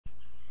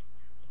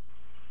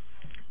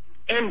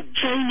And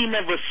Jamie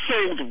never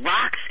sold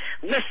rocks.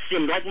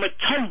 Listen, like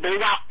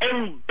Matumbo, I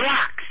own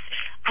blocks.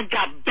 I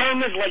got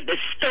burners like the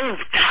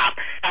stovetop.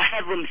 I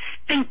have them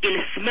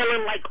stinking,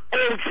 smelling like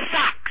old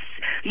socks.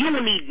 You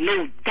don't need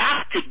no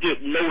doc to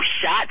get no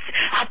shots.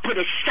 I put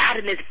a shot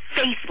in his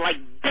face like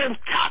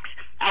Botox.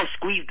 I'll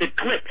squeeze the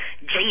clip,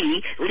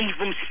 Jamie, leave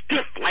him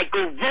stiff like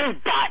a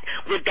robot.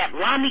 With that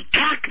Rami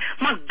cock,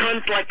 my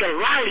gun's like a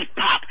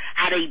lollipop.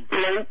 How they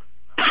blow?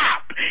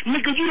 Pop!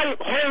 Nigga, you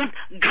don't hold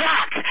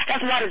Glocks.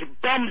 That's why this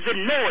bum's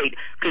annoyed.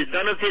 Cause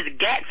none of his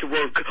gats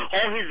work.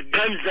 All his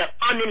guns are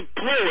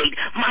unemployed.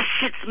 My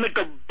shits make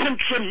a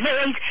bunch of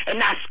noise,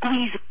 and I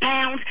squeeze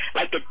pounds.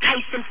 Like a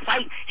Tyson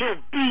fight,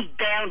 he'll be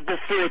down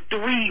before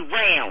 3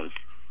 rounds.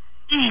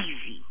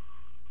 Easy.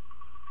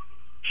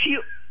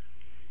 Chill.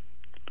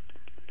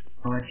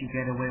 I'll let you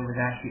get away with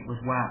that shit was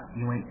whack.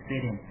 You ain't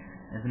fitting.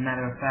 As a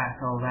matter of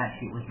fact, all that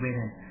shit was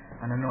written.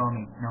 And I know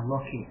me. Now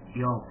look it,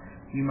 yo.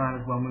 You might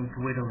as well move to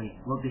Italy.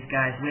 Look, this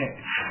guy's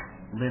ripped.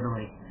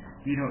 Literally.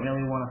 You don't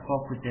really want to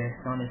fuck with this.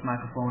 On this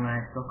microphone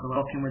I ain't stuck a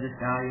fucking with this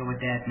guy, you're a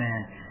dead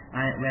man.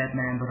 I ain't red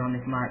man, but on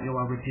this mic, yo,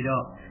 I rip it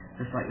up.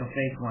 Just like your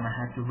face when I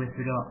had to rip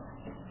it up.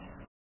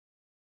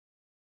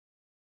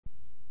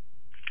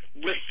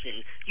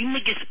 Listen, you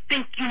niggas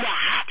think you a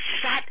hot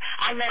shot?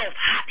 I let off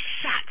hot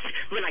shots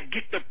when I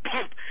get the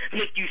pump,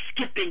 make you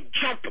skip and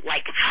jump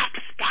like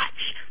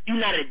hopscotch. You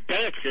not a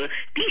dancer,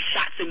 these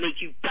shots will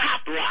make you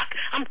pop lock.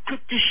 I'm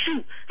quick to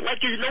shoot,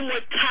 like there's no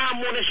more time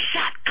on a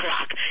shot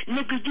clock.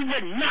 Nigga, you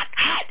are not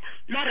hot.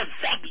 Matter of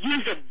fact,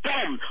 you's a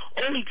bum.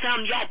 Only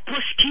time y'all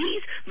push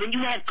keys when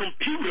you have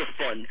computer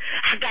fun.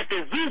 I got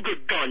the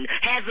Ruger gun,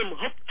 have them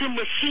hooked to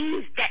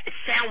machines that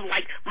sound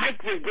like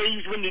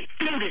microwaves when your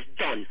food is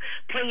done.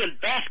 Playing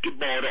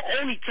basketball, the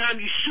only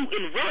time you shoot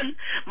and run,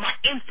 my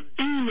inf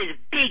beam is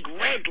big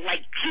red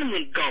like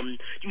chewing gum.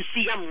 You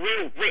see, I'm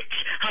real rich.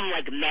 I'm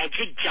like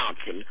Magic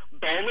Johnson,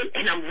 ballin',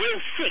 and I'm real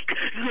sick.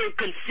 You don't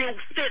conceal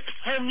fifths,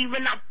 homie,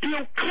 when I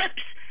peel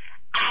clips.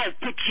 I'll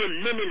put your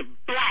men in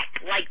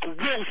black like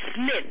Will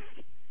Smith.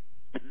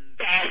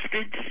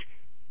 Bastards.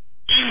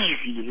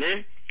 Easy,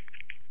 man.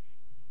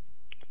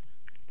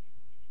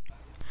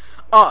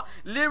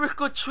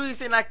 Lyrical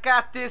treason, I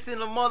got this in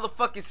the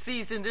motherfucking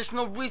season. There's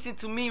no reason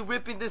to me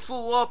ripping this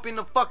fool up in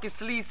the fucking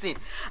sleecing.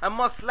 I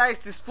must slice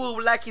this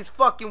fool like he's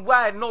fucking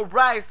white. No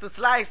rice to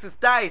slice his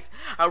dice.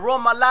 I roll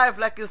my life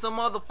like it's a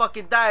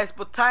motherfucking dice.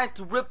 But time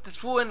to rip this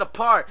fool in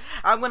apart.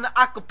 I'm gonna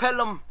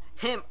acapella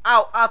him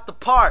out the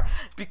part,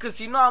 because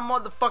you know I'm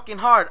motherfucking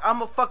hard.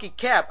 I'm a fucking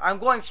cap. I'm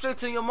going straight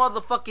to your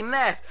motherfucking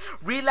ass.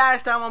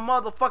 Realize I'm a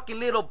motherfucking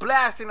little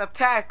blast and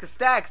attack the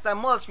stacks. I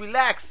must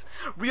relax.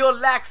 Real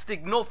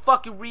laxtic, no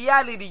fucking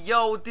reality,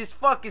 yo. This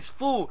fucking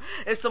fool,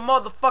 it's a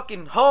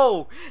motherfucking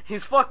hoe.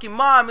 His fucking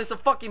mom is a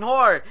fucking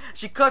whore.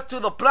 She cut to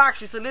the block,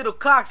 she's a little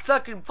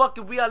cocksucking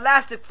fucking real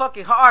elastic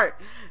fucking heart.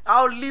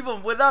 I'll leave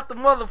him without the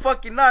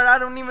motherfucking nut. I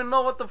don't even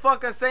know what the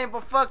fuck I'm saying,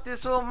 but fuck this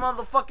whole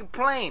motherfucking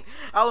plane.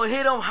 I will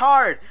hit him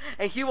hard,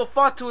 and he will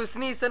fall to his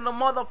knees in the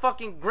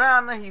motherfucking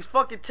ground, and he's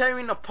fucking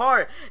tearing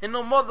apart. And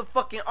no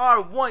motherfucking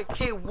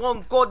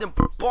R1K1 golden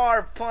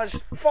bar punch.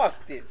 Fuck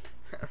this.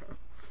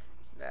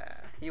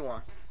 He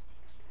won.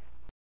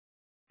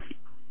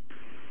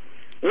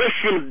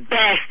 Listen,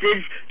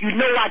 bastards, you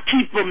know I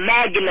keep a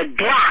mag in a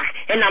Glock,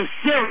 and I'm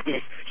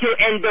serious. You'll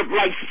end up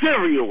like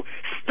cereal,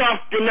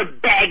 stuffed in a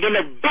bag in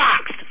a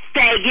box.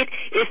 Faggot,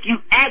 if you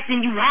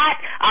acting you hot,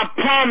 I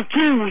palm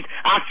twos.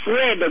 I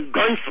swear the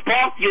gun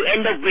spark, you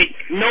end up with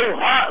no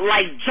heart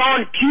like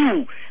John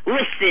Q.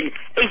 Listen,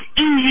 it's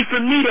easy for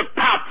me to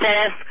pop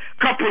off.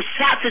 Couple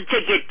shots to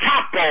take your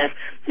top off.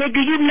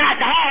 Nigga, you not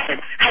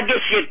hard. I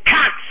guess your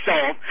cock's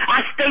off.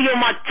 I stay on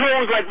my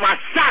toes like my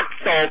socks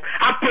off.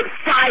 I put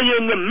fire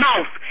in your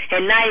mouth.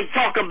 And I ain't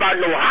talking about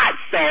no hot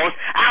sauce.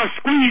 I'll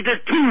squeeze the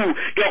two.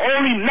 The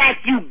only Mac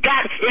you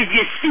got is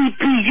your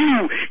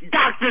CPU.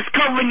 Doctors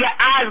covering your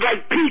eyes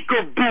like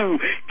peekaboo.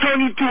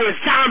 Turn you to a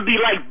zombie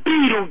like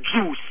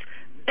Beetlejuice.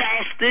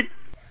 Bastard.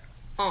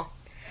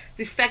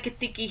 This faggot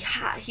think he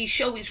hot, he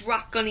show his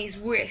rock on his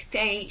wrist. I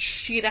ain't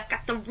shit, I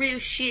got the real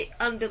shit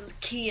under the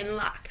key and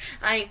lock.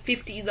 I ain't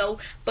 50 though,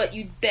 but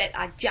you bet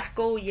I jack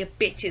all your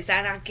bitches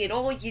and I get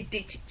all your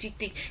ditches. You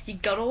think you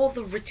got all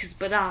the riches,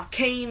 but I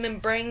came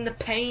and bring the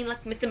pain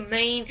like Mr.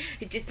 Main.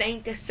 It just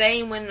ain't the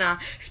same when I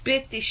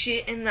spit this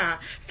shit and I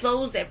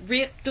flows that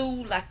rip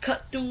through like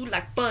cut through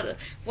like butter.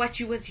 Watch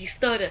you as you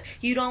stutter,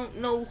 you don't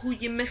know who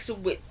you're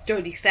messing with.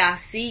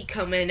 DIRTYSOUTHC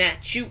coming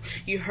at you.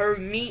 You heard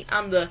me,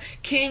 I'm the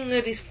king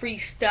of this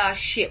freestyle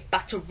shit,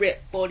 about to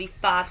rip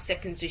 45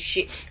 seconds of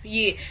shit.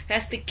 Yeah,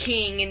 that's the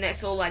king and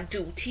that's all I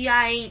do.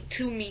 T.I. ain't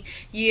to me.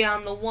 Yeah,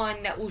 I'm the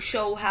one that will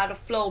show how the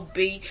flow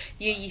be.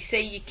 Yeah, you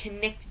say you're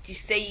connected, you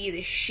say you're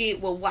the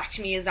shit. Well, watch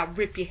me as I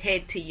rip your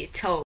head to your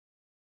toe.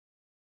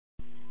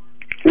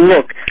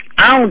 Look,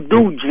 I don't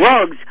do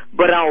drugs,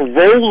 but I'll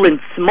roll and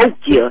smoke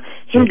ya.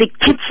 In the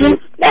kitchen,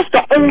 that's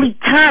the only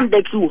time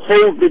that you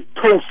hold the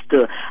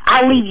toaster.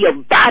 I'll leave your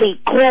body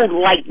cold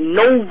like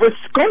Nova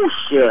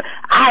Scotia.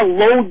 I'll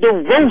load the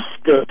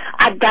roaster.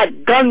 I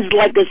got guns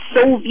like a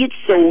Soviet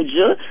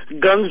soldier,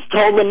 guns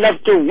tall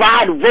enough to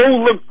ride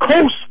roller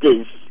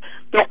coasters.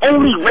 The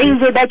only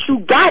razor that you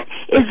got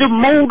is a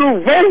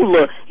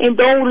Motorola, and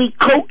the only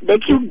Coke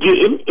that you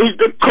getting is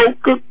the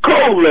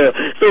Coca-Cola.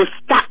 So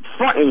stop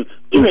frontin'.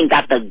 You ain't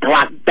got the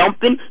Glock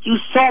dumping. You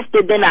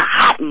softer than a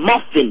hot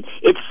muffin.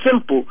 It's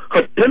simple.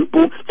 Her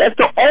pimple, that's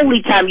the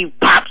only time you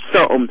pop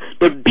something.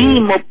 The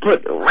beam will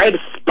put red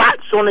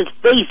spots on his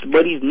face,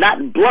 but he's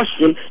not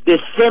blushing. The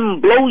sim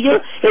blow you,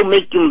 he'll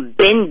make him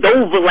bend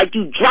over like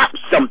you dropped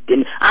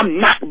something. I'm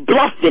not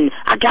bluffing.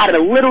 I got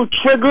a little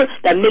trigger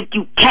that make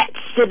you cats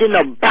sit in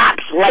a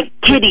box like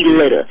kitty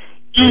litter.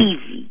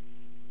 Easy.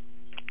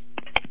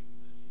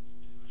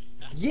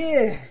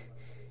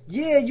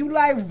 Yeah, you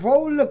like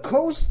roller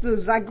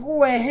coasters. I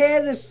go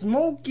ahead and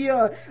smoke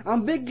ya.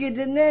 I'm bigger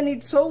than any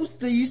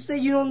toaster. You say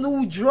you don't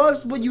do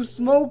drugs, but you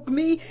smoke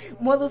me?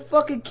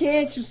 Motherfucker,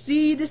 can't you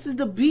see? This is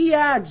the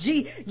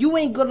B.I.G. You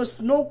ain't gonna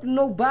smoke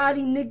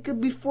nobody, nigga,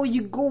 before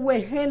you go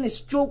ahead and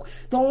stroke.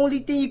 The only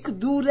thing you could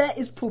do that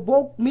is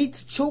provoke me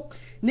to choke.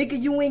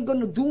 Nigga, you ain't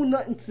gonna do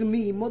nothing to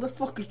me.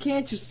 Motherfucker,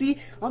 can't you see?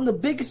 I'm the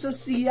biggest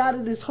MC out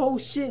of this whole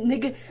shit,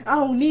 nigga. I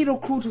don't need a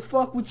crew to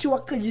fuck with you. I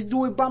could just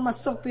do it by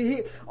myself and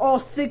hit all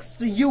 6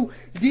 of you.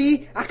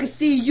 D, I can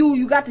see you.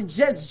 You got the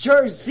Jets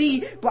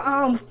jersey, but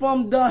I'm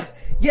from the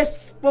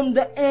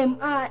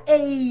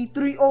MIA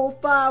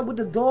 305 with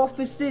the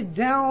Dolphins sit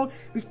down.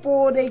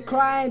 Before they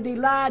cry, they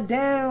lie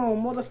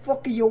down.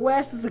 Motherfucker, your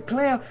ass is a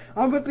clown.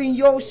 I'm ripping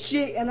your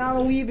shit and I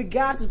don't even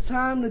got the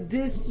time to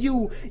diss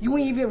you. You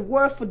ain't even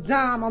worth a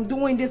dime. I'm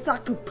doing this a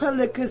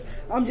cappella cause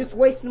I'm just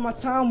wasting my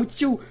time with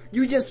you.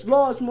 You just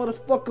lost,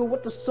 motherfucker.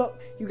 What the fuck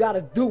you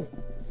gotta do?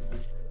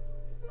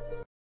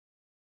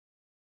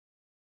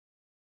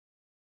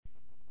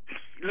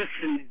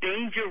 Listen,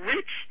 Danger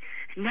Rich,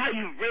 now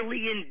you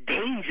really in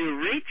danger,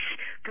 Rich,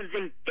 cause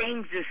them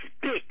things are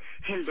spit,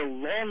 and the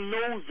long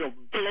nose will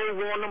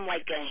blow on him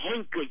like a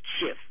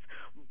handkerchief.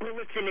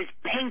 Bullets in his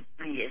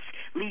pancreas,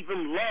 leave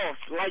him lost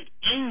like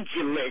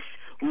Angelus.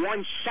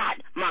 One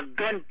shot, my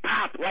gun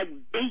pop like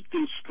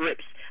bacon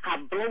strips. I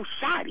blow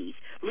shotties,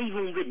 leave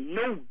him with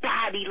no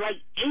body like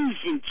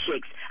Asian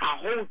chicks. I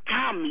hold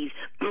Tommies,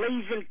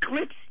 blazing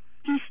clips,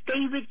 he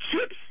stay with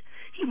chips.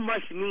 You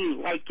must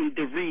mean liking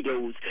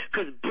Doritos,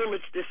 cause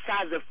bullets the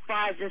size of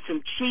fries and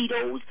some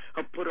Cheetos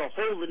will put a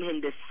hole in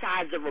him the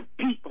size of a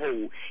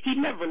peephole. He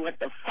never let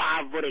the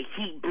 5 or the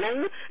heat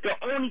blow. The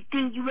only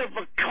thing you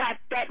ever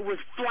clapped at was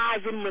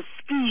flies and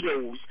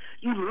mosquitoes.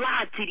 You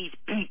lied to these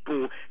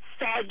people.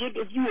 Faggot,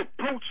 if you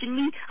approaching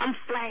me, I'm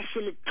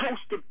flashing a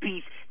toaster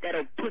piece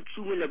that'll put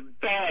you in a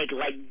bag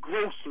like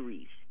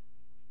groceries.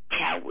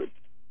 Coward.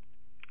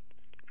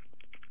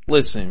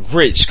 Listen,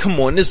 Rich, come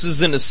on, this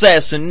is an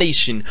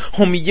assassination.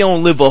 Homie, you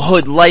don't live a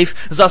hood life,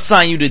 as I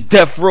sign you to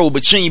death row,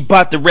 but you ain't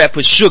bout to rap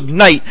for Suge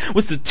Knight.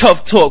 What's the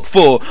tough talk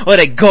for? Or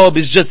that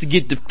garbage just to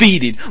get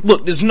defeated?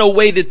 Look, there's no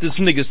way that this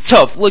nigga's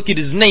tough. Look at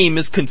his name,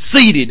 it's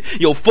Conceited.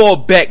 Yo, fall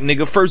back,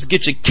 nigga, first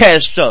get your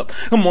cash up.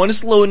 Come on,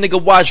 this little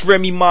nigga watched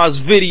Remy Ma's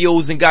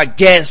videos and got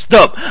gassed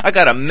up. I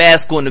got a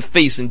mask on the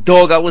face, and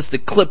dog, I list the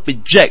clip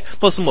eject.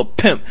 Plus I'm a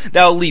pimp,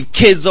 that'll leave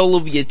kids all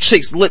over your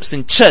chick's lips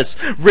and chest,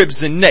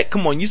 ribs and neck.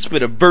 Come on, you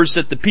spit a verse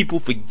that the people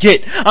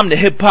forget. I'm the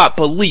hip-hop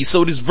police,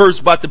 so this verse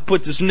about to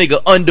put this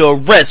nigga under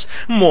arrest.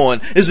 Come on,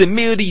 is it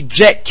merely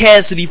Jack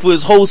Cassidy for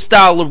his whole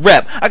style of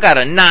rap? I got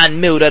a 9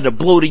 mil that'll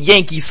blow the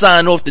Yankee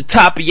sign off the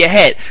top of your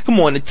hat. Come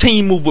on, the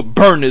team move with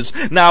burners.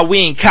 Nah, we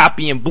ain't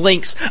copying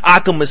blinks.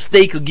 Aka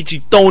mistake will get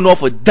you thrown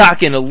off a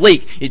dock in a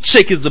lake. Your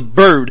chick is a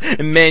bird,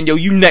 and man, yo,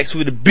 you next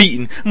for the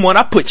beating. Come on,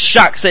 I put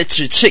shocks at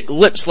your chick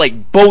lips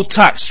like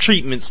Botox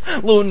treatments.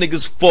 Little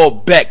niggas fall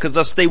back cause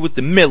I stay with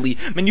the Millie.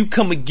 Man, you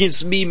come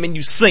against me, man,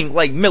 you sing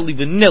like Milli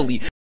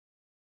Vanilli.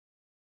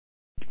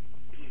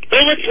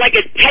 Bullets like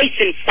a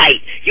Tyson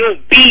fight. You'll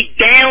be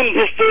down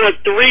before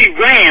 3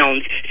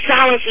 rounds.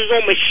 Silencers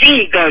on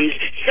machine guns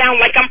sound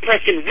like I'm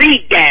pressing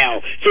read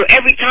dial. So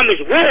every time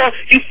it's war,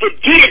 you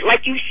forget it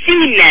like you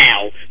see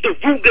now. The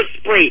Ruger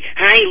spray,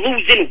 I ain't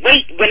losing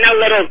weight when I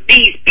let off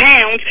these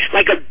pounds.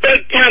 Like a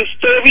bedtime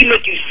story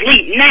make you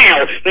sleep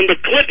now. When the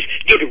clips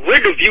get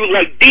rid of you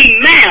like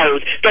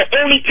D-Mouse. The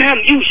only time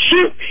you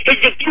shoot is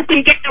if you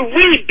can get the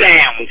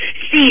rebound.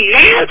 See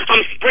now,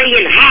 I'm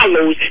spraying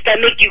hollows that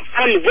make you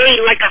run away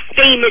like a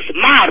famous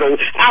model.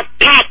 I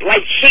pop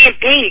like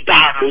champagne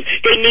bottles.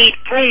 They need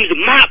brooms,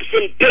 mops,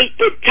 and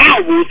paper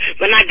towels.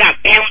 When I got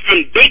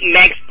bouncing Big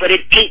Macs, but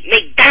it ain't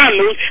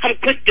McDonald's, I'm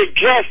quick to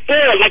draw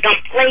 4 like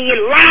I'm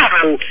playing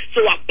lotto.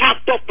 So I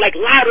popped up like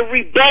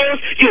lottery balls.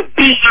 You'll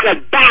be in a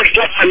box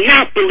like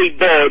Monopoly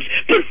balls.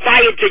 Put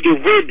fire to your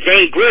ribs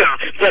and grill,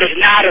 but it's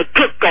not a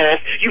cook-off.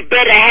 You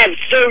better have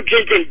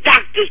surgeons and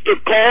doctors to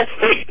call,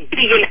 or you'll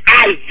be an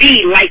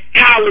IV like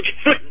college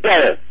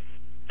football.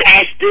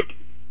 Bastard.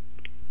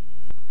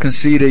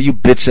 Conceited, you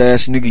bitch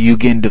ass nigga, you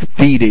getting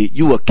defeated.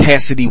 You a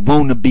Cassidy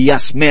wannabe, I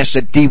smash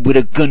a D with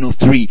a gun on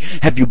 3.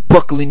 Have you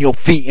buckling your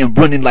feet and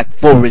running like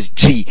Forrest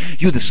G.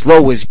 You the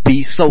slowest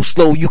B, so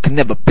slow you can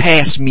never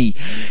pass me.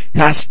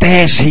 I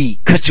stash heat,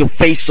 cut your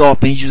face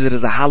off and use it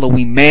as a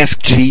Halloween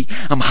mask, G.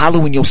 I'm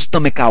hollowing your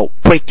stomach out,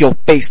 break your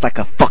face like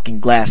a fucking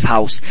glass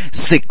house.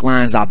 Sick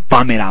lines I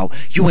vomit out.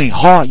 You ain't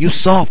hard, you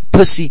soft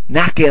pussy,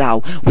 knock it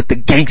out with the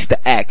gangster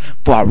act.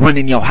 Before I run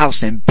in your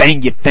house and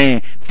bang your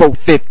fan,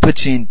 4/5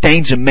 put you in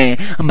danger, man.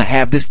 I'ma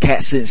have this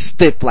cat sitting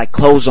stiff like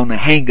clothes on a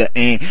hanger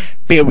and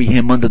bury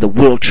him under the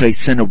World Trade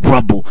Center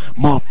rubble.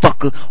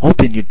 Motherfucker,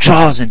 open your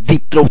jaws and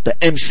deep throat the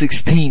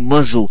M16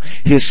 muzzle.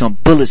 Here's some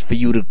bullets for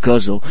you to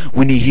guzzle.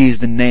 When he hears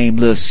the name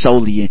LIL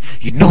SOLIAN,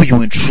 you know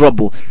you in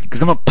trouble.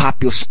 Cause I'ma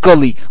pop your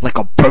scully like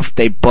a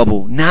birthday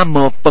bubble. Now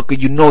motherfucker,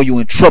 you know you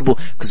in trouble.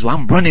 Cause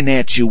I'm running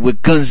at you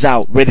with guns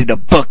out, ready to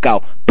buck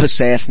out. Puss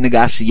ass nigga,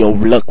 I see your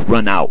luck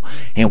run out.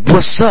 And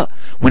what's up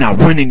when I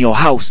run in your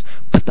house?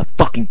 Put the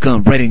fucking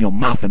gun right in your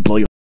mouth and blow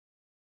your...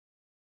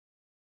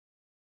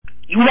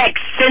 You act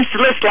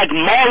senseless like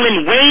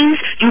Marlon Wayans,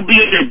 you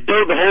be in the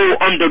dirt hole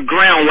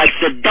underground like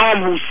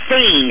Saddam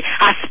Hussein.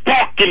 I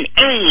spark and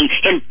aim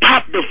and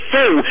pop the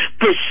foe,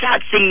 put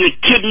shots in your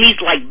kidneys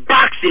like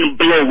boxing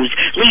blows,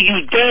 leave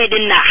you dead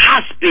in the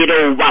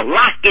hospital while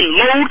lock and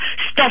load,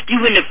 stuff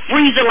you in the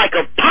freezer like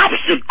a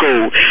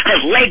popsicle. Her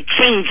leg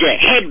changer,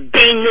 head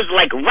bangers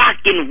like rock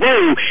and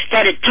roll,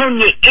 that'll turn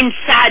your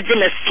insides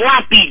into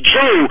sloppy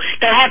Joe,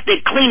 that have to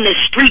clean the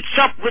streets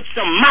up with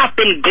some mop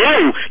and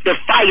glow. The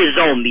fire's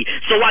on me,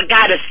 so I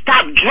gotta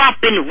stop, drop,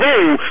 and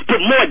roll. Put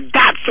more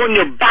dots on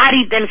your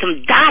body than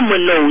some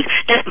dominoes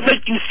that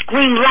make you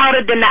scream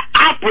louder than the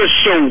opera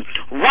show.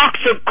 Rocks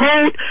are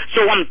cold,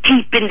 so I'm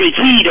keeping the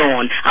heat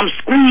on. I'm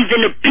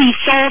squeezing the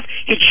piece off,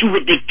 hit you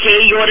with the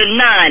K or the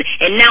 9,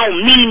 and now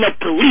I'm mean a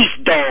police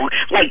dog.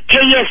 Like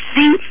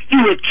KFC,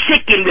 you a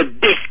chicken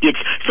with biscuits,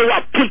 so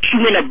I put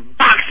you in a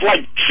box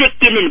like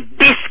chicken and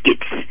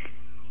biscuits.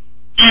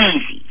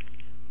 Easy.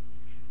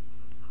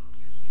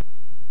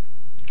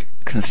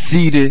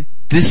 Conceited,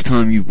 this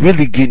time you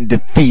really getting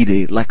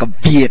defeated. Like a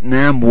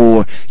Vietnam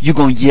War, you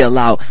gonna yell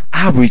out,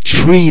 I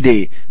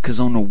retreated. Cause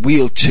on a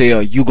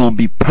wheelchair, you gonna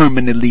be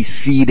permanently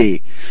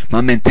seated.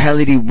 My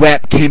mentality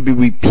rap can't be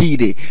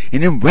repeated.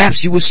 And them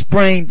raps you was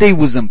spraying, they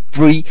wasn't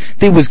free,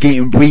 they was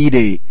getting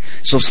readed.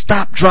 So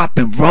stop, drop,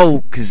 and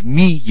roll, cause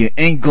me, you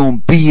ain't gonna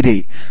beat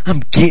it.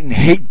 I'm getting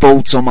hate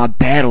votes on my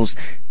battles.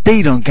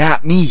 They done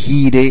got me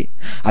heated.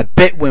 I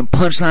bet when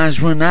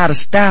punchlines run out of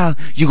style,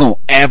 you gon'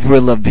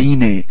 Avril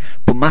Lavigne it.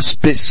 But my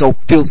spit's so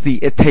filthy,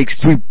 it takes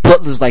 3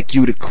 butlers like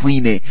you to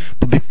clean it.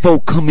 But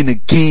before coming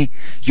again,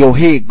 your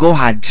head go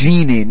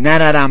hygiene it. Now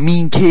that I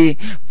mean, kid,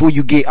 before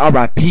you get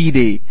RIP'd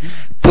it.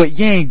 But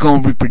you ain't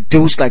gon'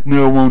 reproduce like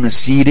marijuana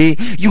seeded.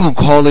 You gon'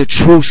 call it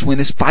truce when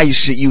it's fire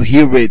shit, you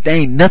hear it. There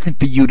ain't nothing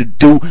for you to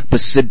do but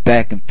sit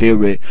back and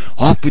fear it.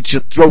 Off with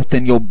your throat,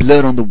 then your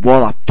blood on the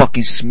wall, I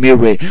fucking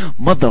smear it.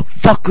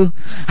 Motherfucker,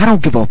 I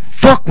don't give a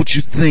fuck what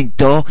you think,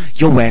 dawg.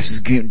 Your ass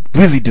is getting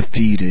really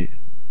defeated.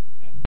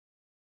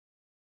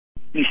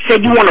 You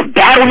said you want to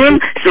battle him,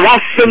 so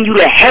I'll send you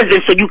to heaven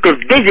so you can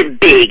visit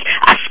big.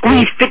 I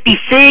squeeze 50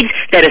 cigs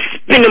that'll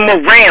spin him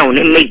around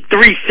and make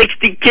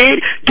 360, kid.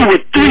 Do a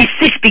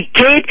 360,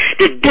 kid.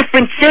 The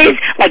difference is,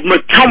 like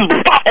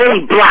Matumbo, I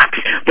own blocks,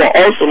 but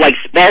also like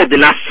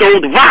Spalding, I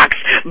sold rocks.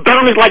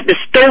 Burners like the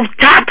stove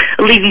top,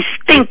 leave you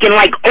stinking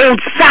like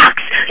old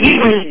socks. You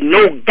don't need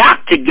no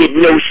doc to get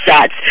no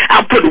shots.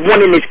 I'll put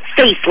one in his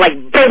face like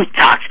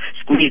Botox.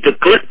 Squeeze the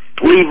clip,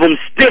 leave him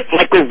stiff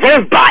like a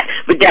robot.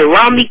 With that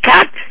Lamy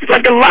cock, it's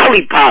like a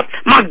lollipop.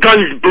 My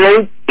guns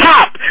blow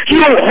pop. You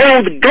don't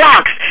hold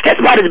Glocks. That's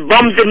why this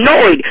bum's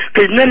annoyed,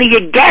 cause none of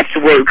your gats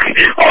work.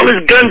 All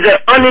his guns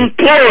are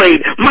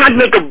unemployed. Mine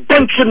make a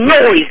bunch of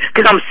noise,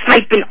 cause I'm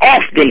sniping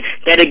often.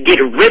 That'll get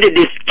rid of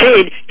this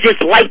kid,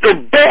 just like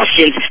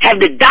abortions. Have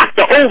the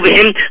doctor over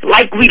him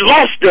like we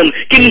lost him.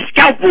 Give me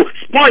scalpel,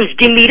 sponge,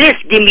 give me this,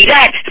 give me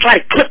that. It's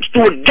like clips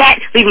to a gat,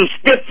 leave him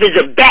stiff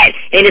as a bat.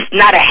 And it's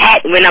not a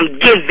hat when I'm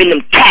giving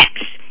them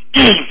caps.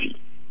 Easy.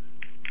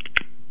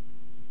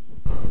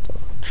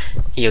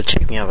 Yo,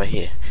 check me out right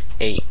here.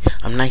 Hey,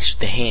 I'm nice with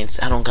the hands,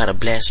 I don't gotta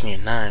blast me a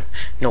 9.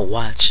 No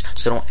watch,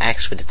 so don't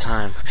ask for the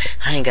time.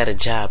 I ain't got a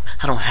job,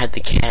 I don't have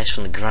the cash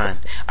from the grind.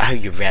 I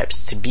heard your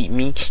raps, to beat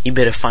me, you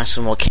better find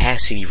some more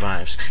Cassidy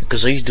rhymes.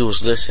 Cause all you do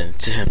is listen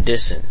to him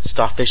dissing,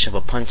 start fishing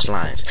for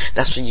punchlines.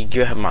 That's when your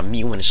girl have my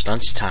meat when it's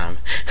lunchtime.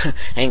 I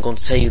ain't gonna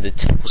tell you the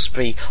tip will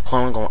spray,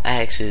 all I'm gonna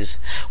ask is,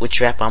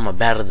 which rapper I'ma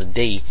battle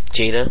today?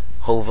 Jada,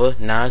 Hova,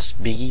 Nas,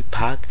 Biggie,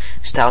 Pac,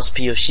 Styles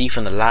P.O.C.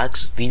 from the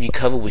locks, leave you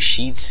covered with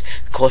sheets,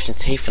 caution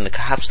tape from the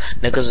cops.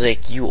 Niggas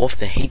like you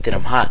often hate that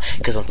I'm hot,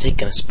 cause I'm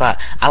taking a spot.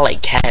 I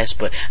like cash,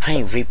 but I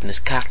ain't raping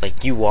this cock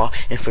like you are.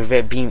 And for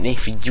Red Beam ain't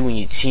for you and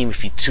your team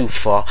if you too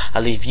far.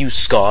 I leave you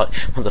scarred,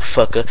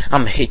 motherfucker,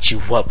 I'ma hit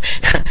you up.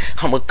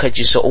 I'ma cut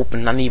you so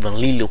open, not even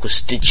Lilo could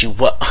stitch you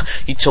up.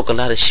 You talk a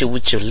lot of shit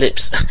with your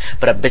lips,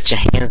 but I bet your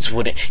hands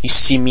wouldn't. You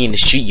see me in the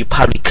street, you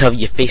probably cover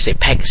your face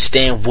like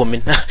Pakistan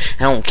woman. I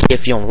don't care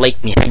if you don't like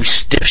like me, have you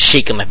stiff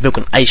shaking like milk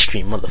and ice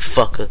cream,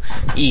 motherfucker.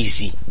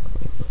 Easy.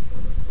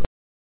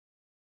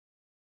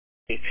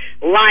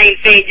 Lying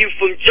saying you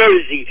from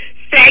Jersey.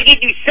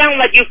 Faggot, you sound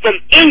like you from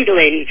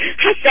England.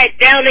 I sat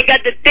down and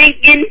got to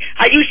thinking,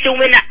 how you should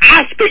win an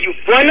Oscar, you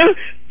funner.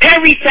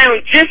 Perry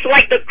sounds just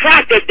like the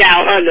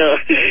crocodile hunter.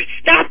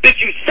 Stop it,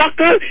 you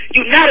sucker.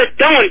 You not a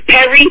Don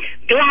Perry.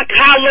 Glock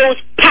hollows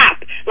pop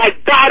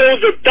like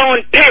bottles of Don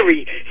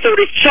Perry. So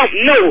this chump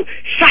know.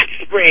 Shot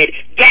spread.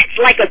 Gats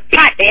like a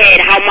pothead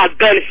how my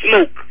gun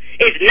smoke.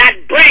 It's not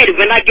bread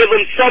when I give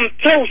him some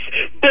toast.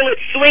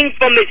 Bullets swing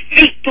from his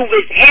feet to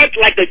his head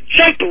like a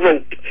jump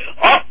rope.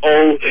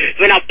 Uh-oh.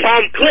 When I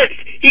palm clips,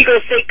 he gon'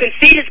 say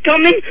Conceited's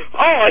coming?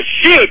 Oh,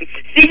 shit.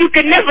 See, you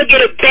can never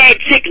get a bad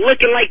chick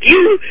looking like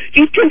you.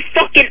 You too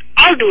fucking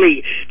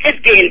ugly.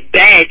 Just getting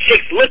bad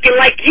chicks looking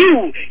like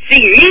you.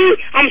 See me?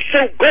 I'm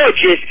so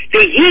gorgeous. The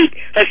heat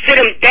will sit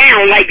him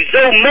down like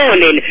Zoe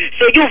Morning.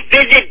 So you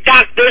visit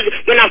doctors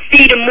when I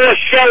feed him more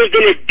shells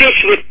than a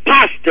dish with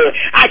pasta.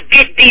 I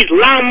get these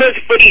llamas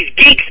for these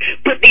geeks,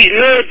 put these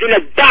nerds in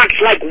a box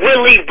like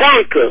Willy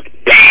Wonka.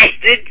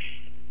 Bastards.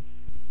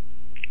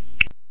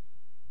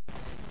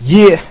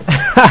 Yeah.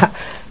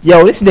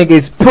 Yo, this nigga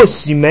is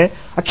pussy, man.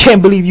 I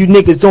can't believe you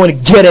niggas don't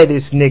want to get at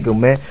this nigga,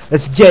 man.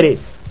 Let's get it.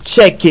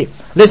 Check it.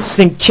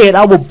 Listen, kid,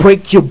 I will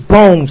break your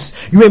bones.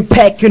 You ain't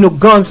packing no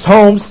guns,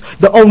 Holmes.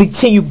 The only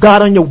thing you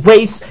got on your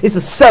waist is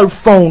a cell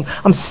phone.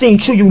 I'm seeing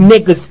through you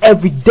niggas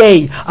every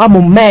day. I'm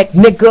a Mac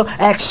nigga,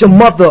 ask your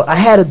mother. I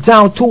had her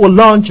down to a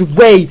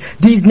lingerie.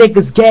 These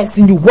niggas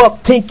gassing you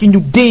up, thinking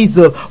you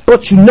diesel.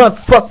 But you nut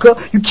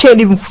fucker, you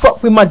can't even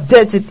fuck with my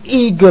Desert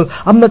Eagle.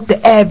 I'm not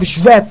the average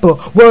rapper,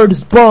 word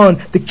is born.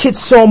 The kids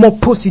saw more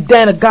pussy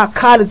than a guy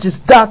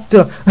college's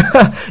doctor.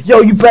 Yo,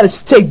 you better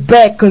stay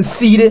back,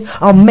 Conceited.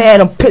 I'm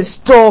mad, I'm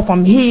pissed off,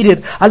 I'm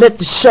heated. I let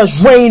the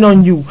shush rain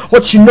on you.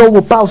 What you know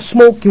about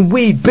smoking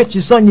weed?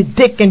 Bitches on your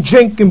dick and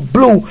drinking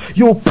blue.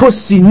 You a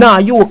pussy, nah,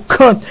 you a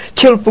cunt.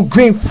 Kill for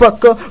green,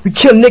 fucker. We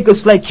kill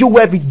niggas like you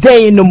every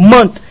day in the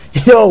month.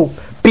 Yo,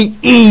 be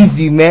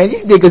easy, man.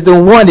 These niggas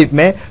don't want it,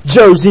 man.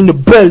 Jersey in the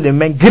building,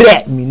 man. Get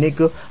at me,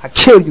 nigga. I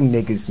kill you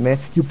niggas, man.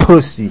 You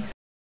pussy.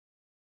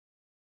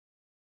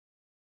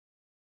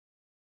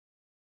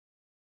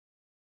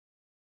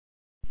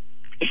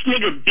 This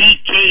nigga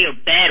BK or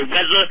bad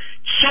weather,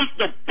 chump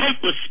the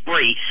pumper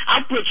spray.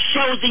 I'll put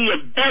shells in your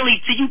belly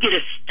till you get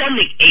a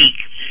stomach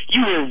ache.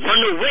 You will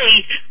run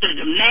away to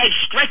the mag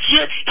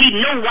stretcher. He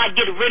know I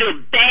get rid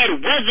of bad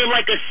weather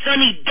like a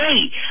sunny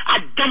day. I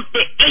dump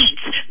the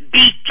eights.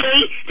 BK,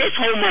 this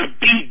homo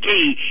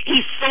B-gay.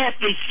 He's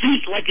soft and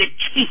sweet like a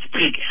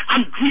cheesesteak.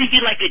 I'm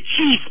greasy like a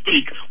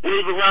cheesesteak.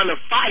 Wave around the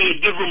fire,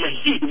 give him a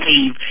heat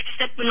wave.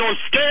 Stepping on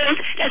scales,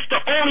 that's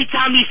the only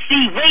time he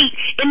see weight.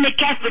 In the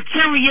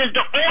cafeteria is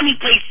the only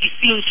place he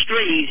seen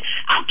strays.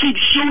 I'll keep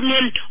shooting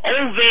him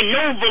over and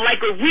over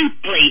like a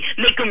replay.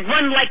 Make him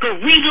run like a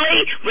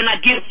relay when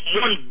I give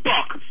him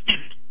 $1.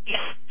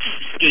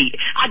 Skate.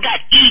 I got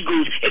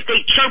eagles. If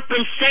they chirp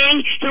and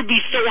sing, he'll be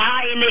so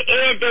high in the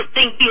air they'll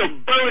think he a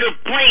bird or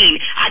plane.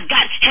 I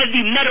got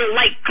heavy metal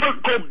like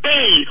Kurt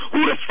Cobain.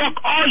 Who the fuck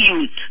are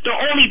you? The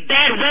only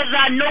bad weather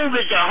I know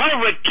is a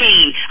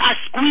hurricane. I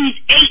squeeze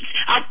eights.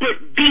 I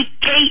put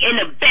BK in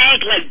a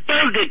bag like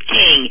Burger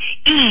King.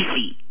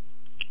 Easy.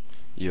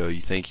 Yo,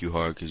 you think you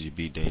hard because you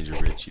beat Danger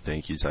Rich. You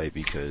think you tight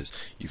because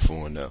you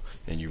 4-0.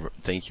 And you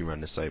think you run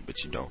the site,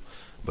 but you don't.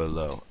 But,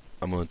 Lo,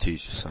 I'm gonna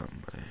teach you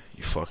something, man.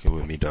 You fucking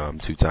with me, dog. I'm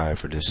too tired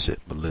for this shit.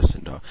 But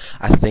listen, dog.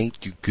 I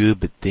think you good,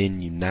 but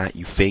then you not.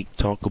 You fake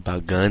talk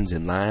about guns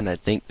and lying. I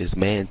think this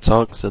man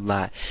talks a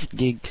lot.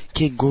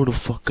 Kid, grow the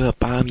fuck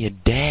up. I'm your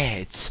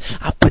dad's.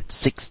 I put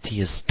 6 to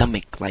your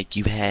stomach like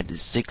you had a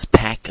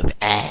 6-pack of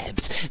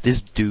abs.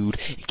 This dude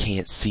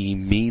can't see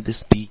me.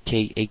 This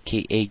BK,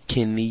 aka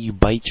Kenny. You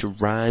bite your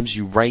rhymes.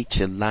 You write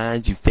your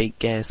lines. You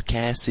fake ass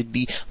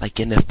Cassidy. Like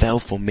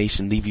NFL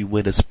formation. Leave you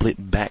with a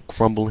split back.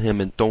 Crumble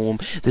him and throw him.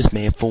 This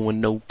man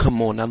 4-0.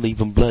 Come on, I leave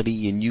him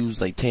bloody and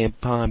used like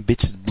tampon.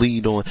 Bitches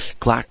bleed on.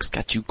 Glocks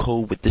got you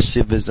cold with the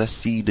shivers. I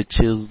see the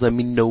chills. Let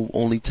me know.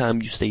 Only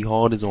time you stay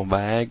hard is on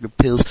Viagra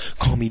pills.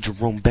 Call me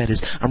Jerome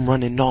Bettis. I'm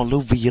running all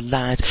over your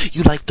lines.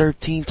 You like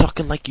 13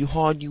 talking like you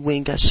hard. You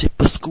ain't got shit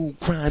but school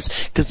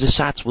crimes. Cause the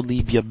shots will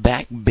leave your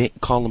back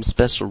bent. Call him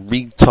special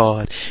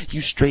retard.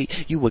 You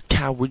straight. You a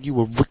coward.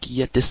 You a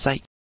rookie at the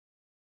site.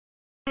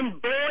 Boy,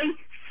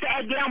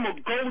 faggot, I'm a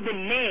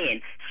golden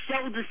man.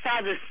 Shells the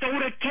size of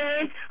soda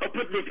cans, or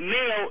put this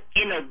mail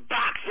in a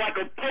box like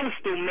a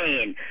postal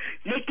man.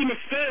 Making a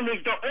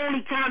sandwich the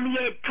only time he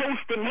had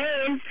toast in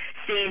hands,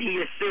 saying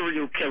he a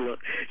serial killer.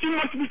 You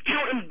must be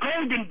counting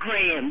golden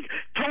grams.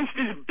 Toast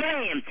is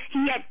bam.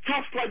 He had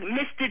toast like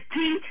Mr.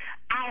 T.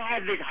 I'll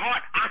have his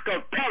heart a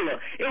cappella.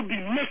 It'll be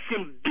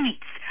missing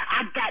beats.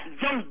 I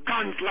got young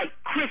guns like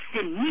Chris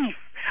and Neef.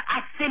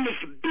 I finish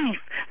beef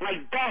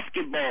like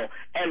basketball.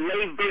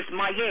 LA versus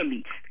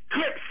Miami.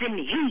 Clips and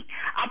heat.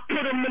 I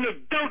put him in the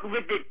dirt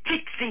with the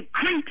ticks and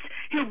creeps.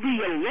 He'll be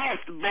a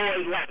lost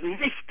boy like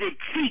Mr.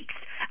 Cheeks.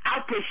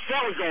 I'll put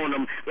shells on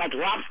him like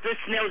lobster,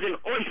 snails, and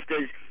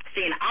oysters.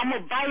 saying I'm a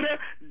biter?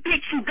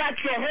 Bitch, you got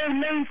your whole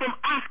name from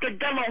Oscar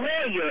De La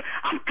Hoya.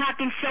 I'm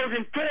cocking shells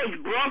and toys,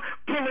 bro.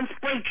 Pulling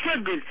spray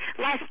triggers.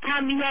 Last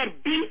time he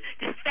had beef,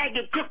 this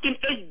faggot cooking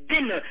ate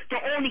dinner. The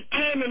only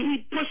cannon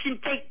he pushing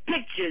take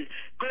pictures.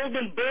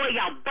 Golden boy,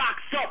 I'll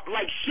box up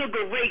like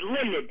Sugar Ray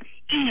Leonard.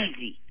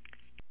 Easy.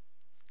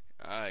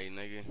 Alright,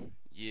 nigga.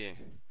 Yeah.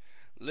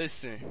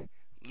 Listen.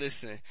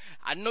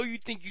 I know you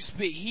think you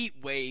spit heat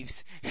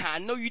waves. I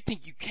know you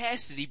think you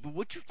Cassidy, but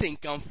what you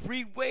think, I'm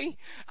Freeway?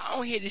 I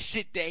don't hear the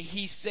shit that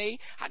he say.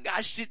 I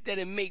got shit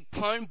that'll make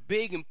pun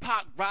big and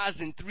pop rise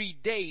in 3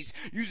 days.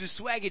 Use a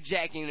swagger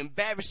jacket and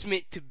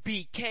embarrassment to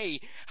BK.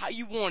 How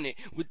you want it?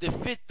 With the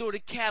 5th or the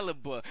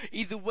caliber?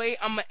 Either way,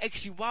 I'ma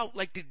X you out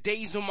like the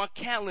days on my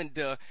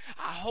calendar.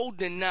 I hold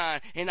the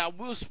 9 and I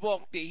will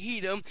spark the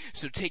heater.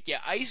 So take your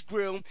ice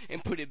grill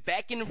and put it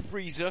back in the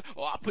freezer,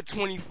 or I'll put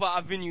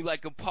 25 in you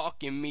like a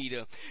parking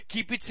meter.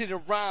 Keep it to the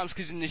rhymes,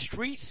 cause in the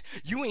streets,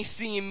 you ain't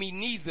seeing me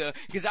neither,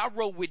 cause I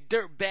roll with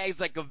dirt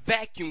bags like a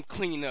vacuum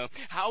cleaner.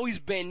 I always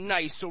been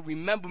nice, so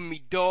remember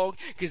me, dog,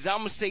 cause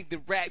I'ma save the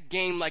rap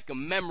game like a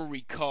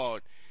memory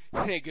card.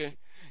 Nigga,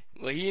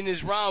 well, he in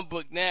his rhyme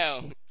book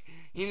now.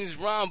 He in his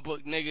rhyme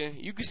book, nigga.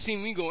 You can see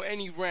me go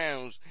any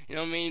rounds. You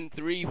know what I mean?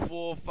 3,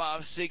 4,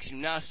 5, 6, you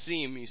not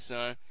seeing me,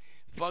 son.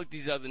 Fuck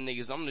these other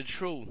niggas, I'm the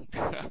truth.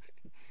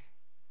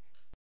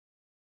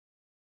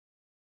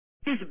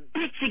 This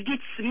bitch will get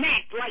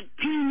smacked like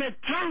Tina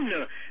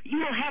Turner. You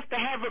don't have to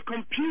have a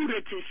computer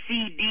to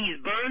see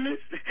these burners.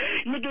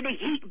 Nigga, the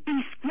heat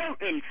be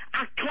squirting.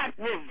 I clap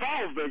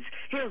revolvers.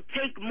 He'll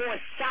take more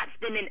shots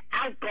than an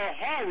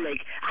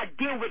alcoholic. I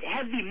deal with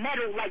heavy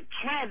metal like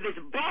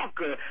Travis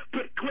Barker.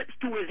 Put clips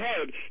to his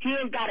head. He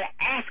ain't gotta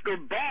ask a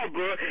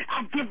barber.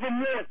 I'll give him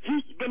more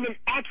heat than an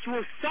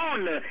actual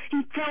sauna.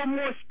 He tell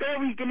more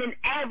stories than an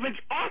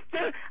average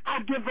author.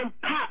 I'll give him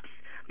pops.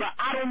 But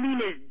I don't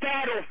mean his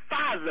dad or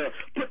father.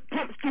 Put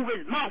pumps to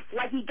his mouth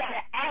like he got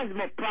an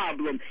asthma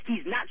problem.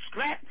 He's not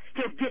strapped,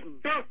 he'll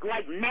get burnt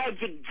like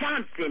Magic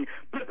Johnson.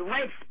 Put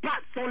red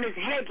spots on his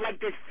head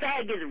like this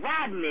fag is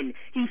Rodman.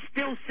 He's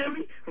still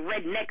silly,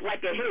 redneck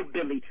like a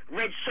hillbilly.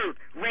 Red shirt,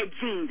 red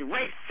jeans,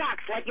 red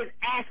socks like his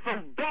ass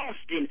from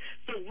Boston.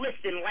 So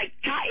listen, like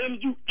cotton,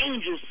 you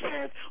angel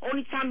soft.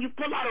 Only time you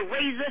pull out a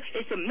razor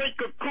is to make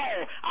a call.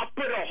 I'll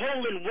put a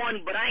hole in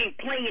one, but I ain't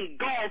playing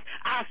golf.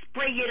 I'll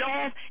spray it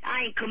off.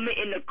 I ain't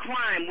committing a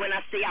crime when I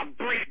say I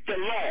break the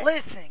law.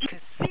 Listen,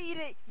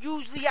 conceited,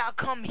 usually I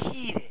come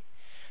heated,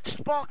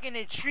 sparking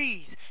the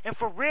trees, and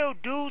for real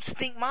dudes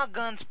think my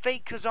gun's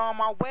fake cause all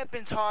my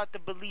weapons hard to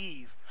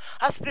believe.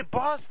 I spit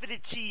bars for the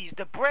cheese,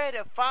 the bread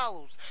that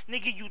follows.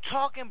 Nigga, you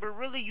talking, but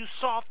really you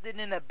softer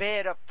than a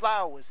bed of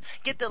flowers.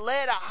 Get the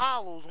lead of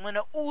hollows. When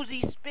a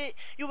Uzi spit,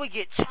 you would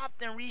get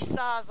chopped and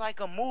resized like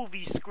a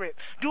movie script.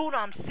 Dude,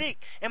 I'm sick,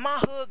 and my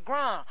hood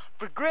grind.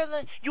 For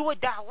grilling, you would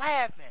die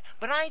laughing.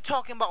 But I ain't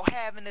talking about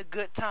having a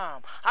good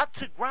time. I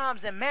took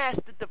rhymes and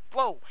mastered the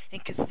flow.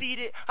 And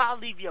conceited, I'll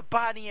leave your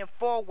body in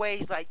 4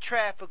 ways like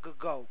traffic will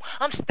go.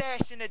 I'm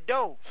stashing the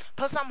dough.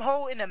 Plus I'm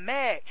holding a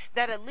mag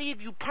that'll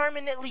leave you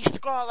permanently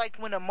scarred like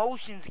when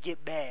emotions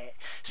get bad.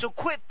 So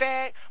quit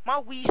fag, my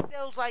weed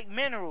sells like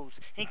minerals.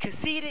 And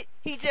conceited,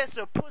 he just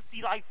a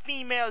pussy like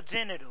female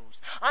genitals.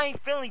 I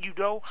ain't feeling you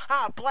though,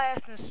 I'll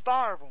blast and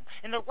starve him.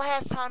 And the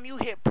last time you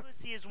hit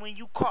pussy is when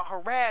you caught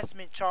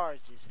harassment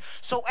charges.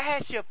 So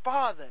ask your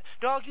father,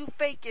 dog, you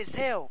fake as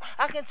hell.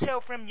 I can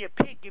tell from your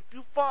pic, if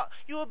you fought,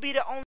 you will be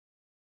the only.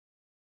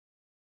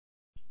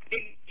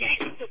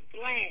 Gangsta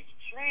blast,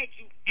 drag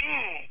you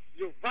ass.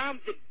 Your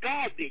rhymes are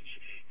garbage.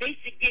 They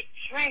should get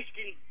trashed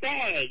and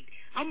bagged.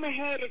 I'ma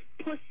have his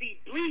pussy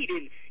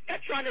bleeding. Y'all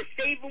trying to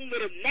save him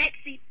with a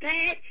maxi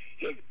pad?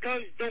 His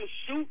guns don't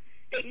shoot.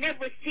 They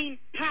never seen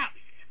pops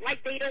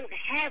like they don't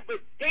have a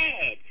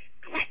dad.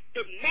 Clap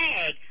the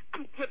mag.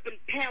 I'm gripping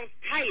pounds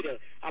tighter.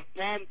 I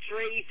bomb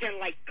trays and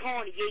like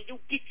Kanye, you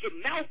get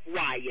your mouth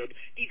wired.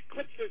 These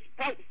clips will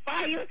sprout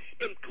fire.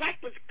 Them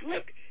clappers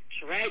click.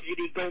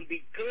 Tragedy gonna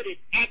be good at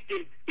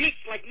acting bitch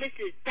like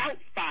Mrs.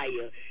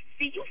 Doubtfire.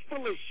 See, you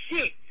full of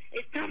shit.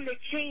 It's time to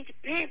change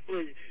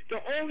Pampers. The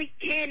only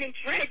Canon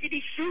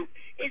tragedy shoot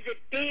is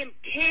a damn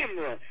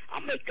camera. I'll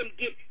make them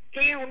get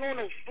down on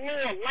the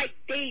floor like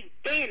Dave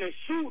Banner.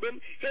 Shoot him,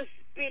 he'll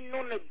spin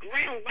on the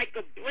ground like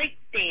a break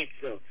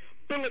dancer.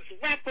 Bullets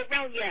wrap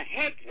around your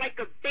head like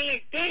a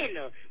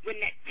bandana. When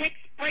that tech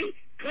spray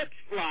clips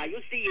fly,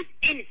 you'll see his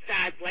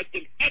insides like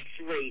an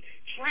x-ray.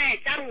 Trash,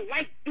 I don't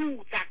like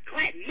dudes, I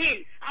clap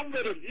men. I'm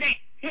with a Mac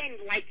 10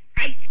 like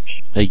ice.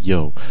 Hey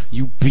yo,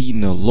 you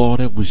beating the law,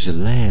 that was your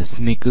last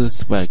nigga.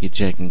 Swagger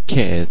jacking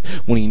Cass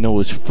when he know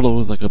his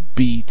flow is like a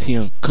BT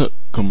Uncut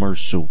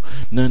commercial.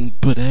 Nothing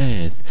but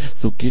ass.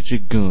 So get your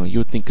gun,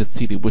 you'll think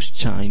Conceited was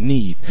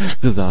Chinese.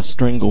 Cause I'll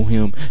strangle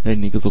him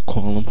and niggas will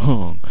call him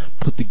hung.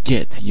 Put the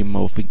gat to your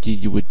mouth and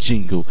give you a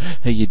jingle.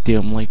 Hey, you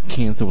damn like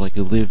cancer like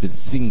a living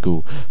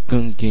single.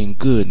 Gun game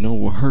good, no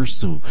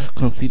rehearsal.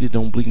 Conceited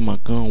don't believe my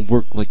gun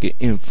work like an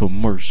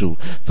infomercial.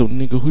 So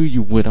nigga, who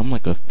you with? I'm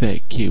like a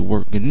fat kid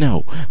working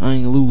out. I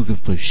ain't losing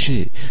for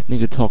shit.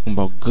 Nigga talking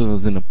about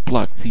guns in the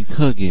blocks he's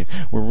hugging.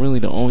 Well, really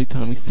the only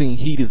time he seen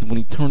heat is when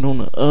he turned on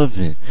the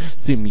oven.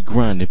 See me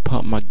grinding,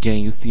 pop my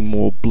gang, you see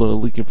more blood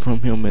leaking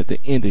from him at the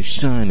end of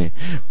shining.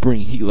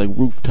 Bring heat like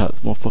rooftops,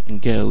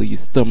 motherfucking galley, your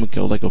stomach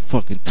out like a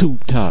fucking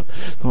tube top.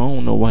 So I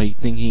don't know why he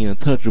think he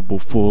untouchable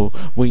for,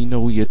 when you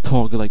know he a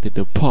target like the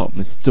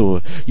department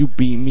store. You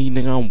beat me,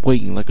 nigga, I'm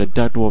waiting like a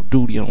doctor off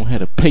duty, I don't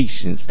have the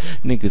patience.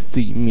 Niggas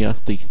see me, I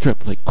stay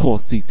strapped like car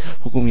seats.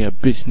 Fuck with me,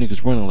 that bitch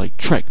niggas running like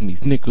track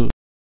meets, nigga.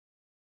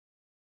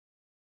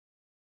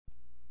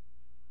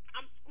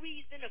 I'm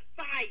squeezing a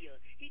fire.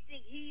 He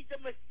think he's a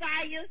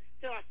messiah,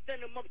 so I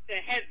send him up to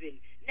heaven.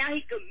 Now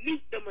he can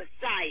meet the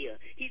Messiah.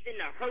 He's in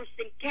a hearse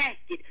and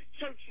casket,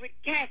 church with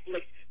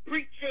Catholics,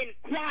 preacher and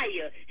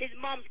choir. His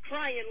mom's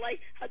crying like,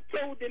 I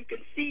told him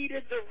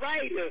Conceited the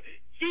writer.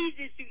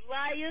 Jesus, you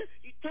liar.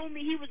 You told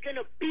me he was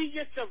gonna be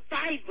a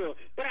survivor,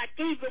 but I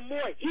gave him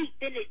more heat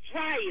than a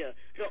dryer.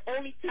 The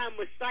only time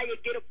Messiah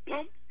get a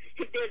pump,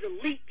 if there's a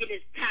leak in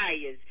his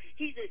tires.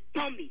 He's a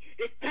dummy,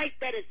 the type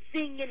that'll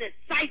sing in a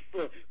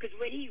cipher, cause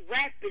when he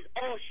rap is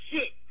all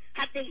shit.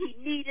 I think he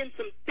need him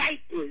some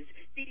diapers.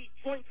 See, these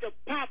joints will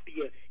pop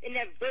you. In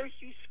that verse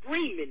you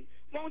screaming.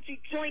 Won't you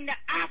join the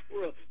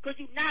opera? Cause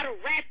you not a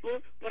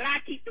rapper, but I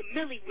keep the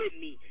millie with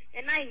me.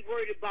 And I ain't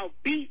worried about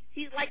beef.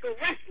 He's like a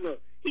wrestler.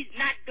 He's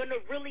not gonna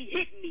really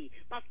hit me.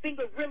 My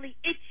finger really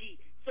itchy.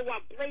 So I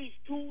blaze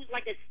tools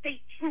like a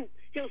state troop.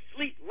 He'll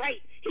sleep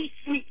right. He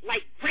sweet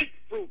like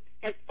grapefruit.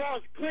 As far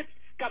as clips,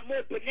 got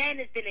more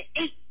bananas than an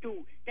 8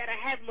 do. That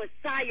I have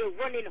Messiah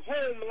running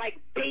home like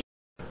baby.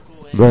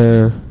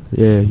 Man,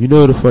 yeah, you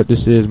know what the fuck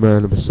this is,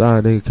 man. The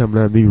Messiah nigga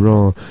coming at me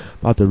wrong.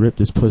 About to rip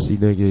this pussy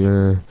nigga,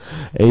 man.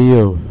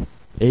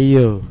 Hey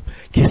yo,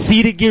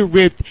 Conceited get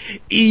ripped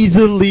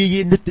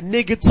easily, and if the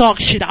nigga talk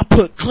shit, I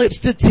put clips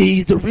to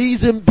tease. The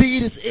reason be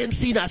this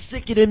MC not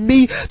sicker than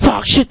me.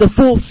 Talk shit the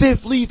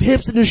 4/5, leave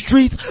hips in the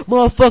streets.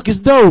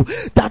 Motherfuckers know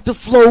that the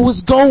flow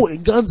is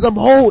going. Guns I'm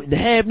holding,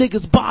 have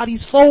niggas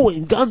bodies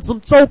folding. Guns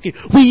I'm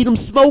toking, weed I'm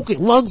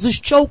smoking, lungs is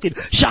choking.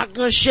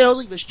 Shotgun shell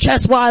leave his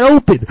chest wide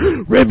open.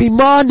 Remy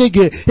Ma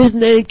nigga, his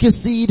name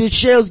Conceited.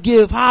 Shells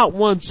give hot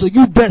ones, so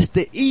you best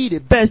to eat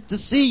it, best to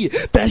see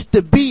it, best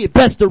to be it,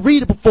 best to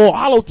read it before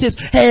hollow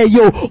tips had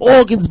your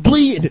organs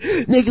bleeding.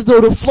 Niggas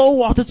know the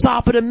flow off the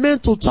top of the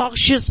mental. Talk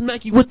shit,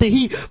 smack you with the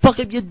heat, fuck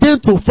up your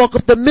dental, fuck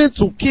up the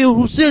mental, kill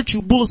who sent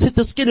you. Bullets hit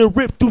the skin and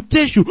rip through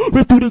tissue,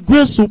 rip through the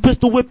gristle,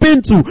 pistol whip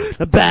into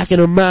the back of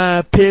the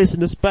mind, piss in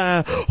the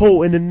spine,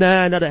 hole in the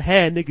 9 of the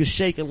head. Niggas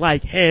shaking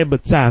like hammer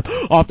time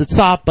off the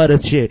top of the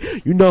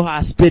shit. You know how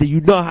I spit it, you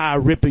know how I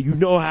rip it, you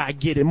know how I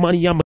get it.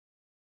 Money,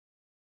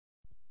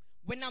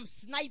 when I'm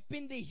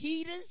sniping the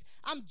heaters,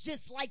 I'm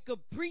just like a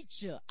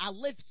preacher. I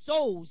lift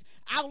souls.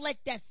 I'll let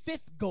that 5th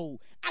go.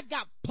 I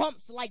got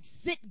pumps like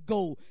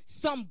Citgo.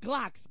 Some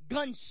Glocks,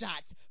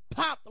 gunshots,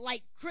 pop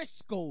like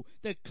Crisco.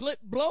 The clip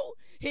blow,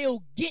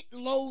 he'll get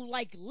low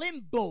like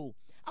Limbo.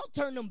 I'll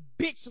turn him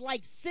bitch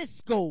like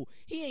Cisco.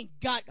 He ain't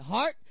got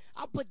heart.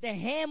 I'll put the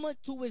hammer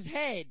to his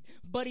head,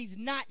 but he's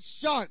not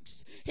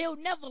sharks. He'll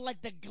never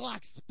let the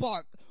Glock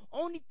spark.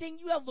 Only thing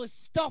you ever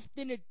stuffed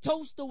in a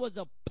toaster was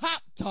a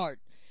Pop-Tart.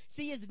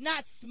 See, it's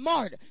not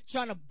smart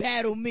trying to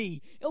battle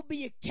me. It'll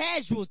be a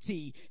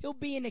casualty. He'll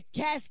be in a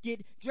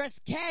casket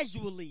dressed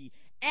casually.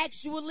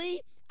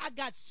 Actually, I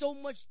got so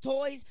much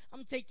toys,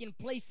 I'm taking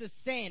place of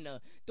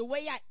Santa. The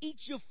way I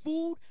eat your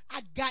food,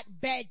 I got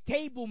bad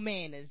table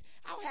manners.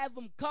 I'll have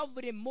them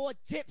covered in more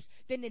tips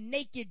than the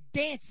naked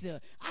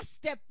dancer. I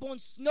step on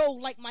snow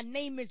like my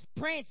name is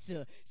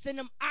Prancer. Send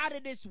them out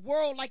of this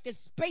world like a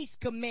space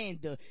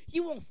commander.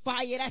 You won't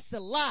fire, that's a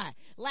lie.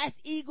 Last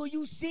eagle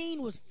you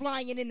seen was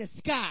flying in the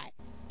sky.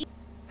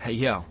 Hey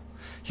yo,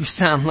 you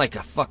sound like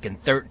a fucking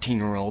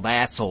 13-year-old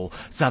asshole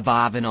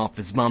surviving off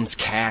his mom's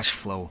cash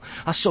flow.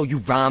 I'll show you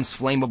rhymes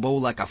flammable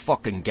like a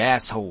fucking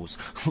gas hose.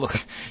 Look,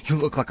 you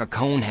look like a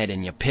conehead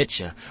in your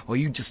picture, or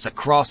you just a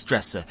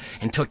cross-dresser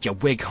and took your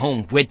wig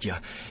home with you.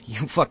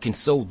 You fucking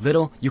so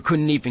little, you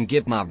couldn't even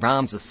give my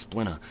rhymes a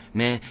splinter.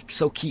 Man,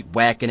 so keep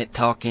whacking it,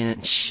 talking it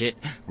and shit,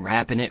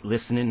 rapping it,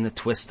 listening to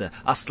Twister.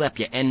 I'll slap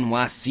your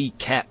NYC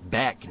cap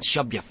back and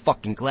shove your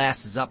fucking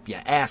glasses up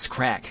your ass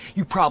crack.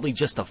 You probably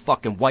just a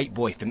fucking white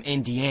boy from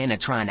Indiana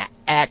trying to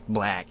act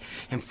black,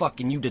 and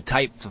fucking you the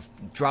type to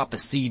drop a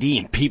CD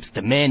and peeps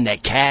demand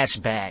that cash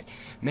back.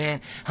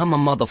 Man, I'm a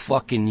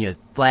motherfucking your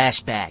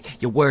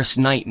flashback, your worst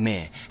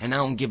nightmare, and I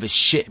don't give a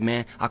shit,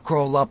 man. I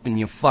crawl up in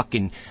your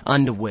fucking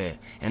underwear,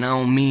 and I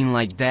don't mean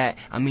like that.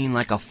 I mean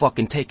like I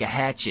fucking take a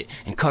hatchet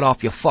and cut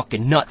off your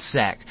fucking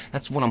nutsack.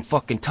 That's what I'm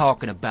fucking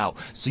talking about.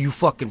 So you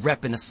fucking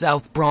reppin' the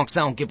South Bronx,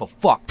 I don't give a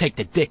fuck. Take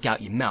the dick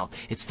out your mouth.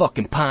 It's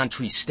fucking Pine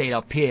Tree State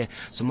up here,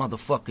 so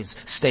motherfuckers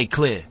stay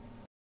clear.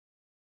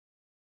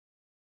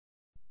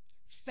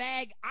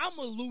 Fag, I'm I'm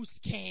a loose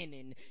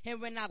cannon,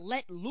 and when I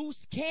let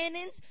loose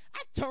cannons, I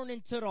turn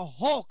into the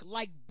Hulk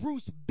like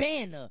Bruce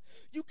Banner.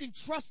 You can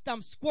trust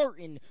I'm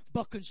squirting,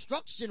 but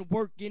construction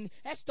working,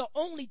 that's the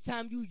only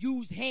time you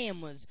use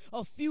hammers.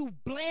 A few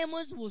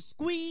blammers will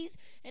squeeze,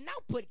 and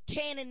I'll put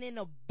cannon in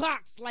a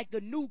box like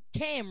a new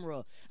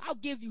camera. I'll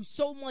give you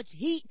so much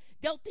heat,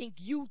 they'll think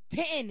you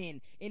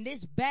tanning. In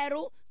this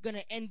battle,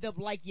 gonna end up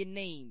like your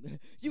name.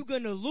 You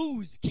gonna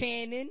lose,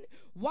 cannon.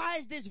 Why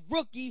is this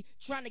rookie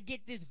trying to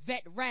get this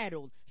vet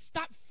rattled?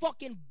 Stop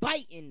fucking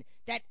biting.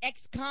 That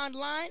ex-con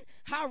line,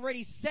 I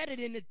already said it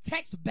in the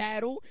text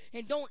battle,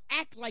 and don't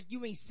act like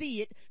you ain't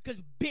see it, cause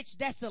bitch,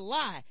 that's a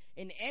lie.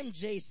 And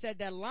MJ said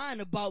that line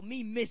about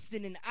me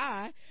missing an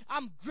eye.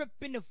 I'm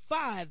gripping the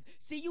 5.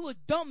 See, you a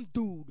dumb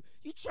dude.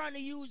 You trying to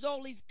use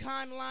all these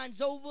con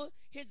lines over?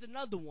 Here's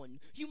another one.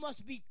 You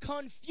must be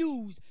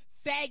confused.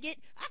 Faggot,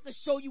 I can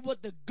show you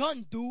what the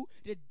gun do.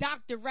 The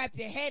doctor wrap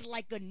your head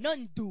like a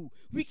nun do.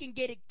 We can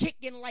get it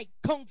kicking like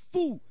kung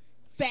fu.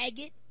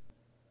 Faggot.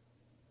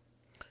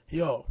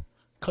 Yo,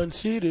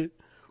 conceited.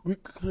 We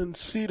can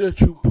see that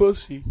you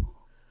pussy.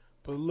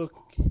 But look,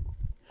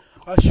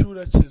 I shoot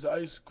at his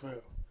ice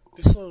grill.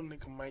 This little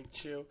nigga might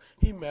chill.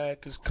 He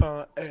mad cause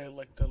Con air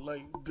like the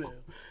light bill.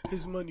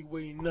 His money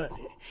weigh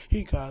nothing.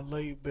 He got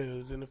light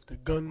bills. And if the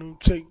gun don't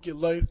take your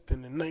life,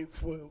 then the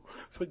knife will.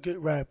 Forget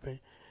rapping.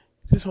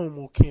 This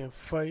homo can't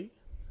fight.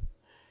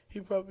 He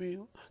probably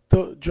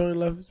thought joined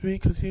Left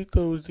Beat because he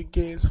thought it was the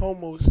gayest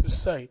homos in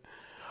sight.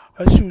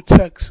 I shoot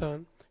tech,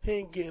 son. He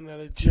ain't getting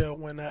out of jail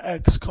when I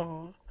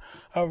ex-con.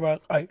 I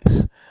rock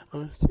ice.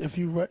 If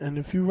you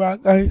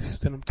rock ice,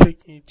 then I'm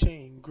taking your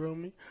chain. Grill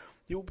me.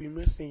 You'll be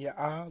missing your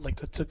eye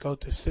like I took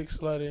out the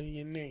 6th letter in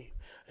your name.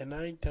 And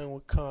I ain't done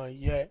with Con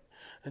yet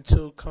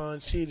until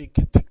Conceited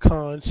get the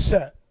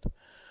concept.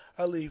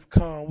 I leave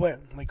Con wet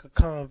like a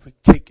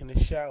convict taking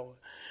a shower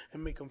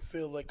and make him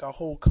feel like a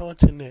whole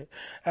continent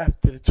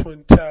after the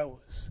Twin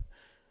Towers.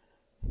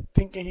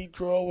 Thinking he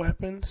draw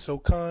weapons, so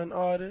Con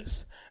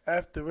artists,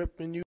 after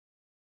ripping you.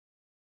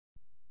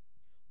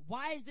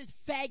 Why is this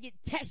faggot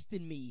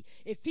testing me?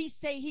 If he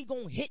say he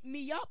gon' hit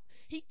me up,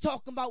 he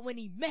talking about when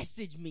he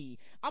message me.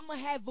 I'ma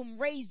have him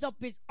raise up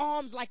his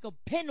arms like a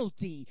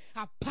penalty.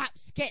 I pop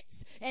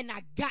skets and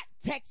I got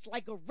text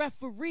like a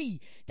referee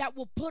that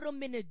will put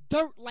him in the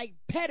dirt like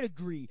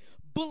pedigree.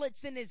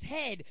 Bullets in his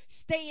head,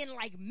 staying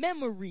like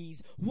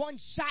memories. One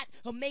shot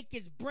will make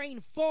his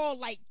brain fall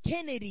like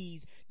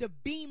Kennedy's. The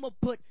beam will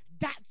put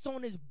dots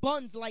on his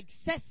buns like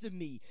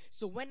sesame.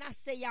 So when I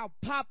say I'll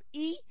pop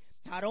E,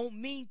 I don't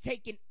mean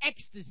taking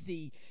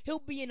ecstasy. He'll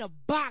be in a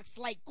box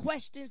like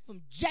questions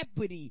from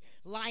Jeopardy,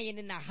 lying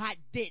in a hot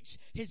ditch,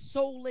 his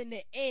soul in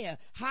the air,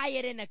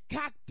 higher than a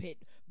cockpit.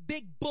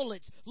 Big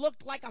bullets, look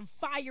like I'm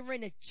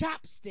firing a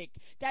chopstick.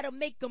 That'll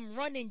make him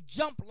run and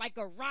jump like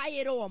a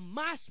riot or a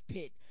mosh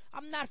pit.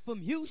 I'm not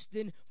from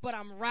Houston, but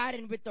I'm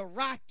riding with the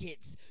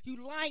Rockets.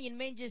 You lying,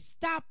 man, just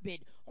stop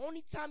it.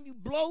 Only time you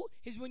blow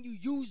is when you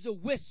use a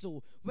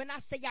whistle. When I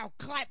say I'll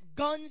clap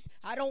guns,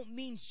 I don't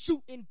mean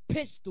shooting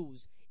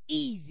pistols.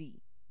 Easy.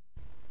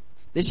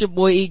 This your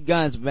boy Eat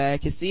Guns, man.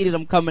 Conceited,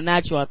 I'm coming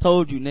at you. I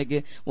told you,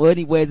 nigga. Well,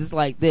 anyways, it's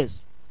like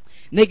this.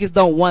 Niggas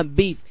don't want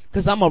beef,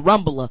 cause I'm a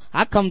rumbler.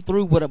 I come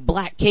through with a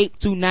black cape,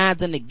 2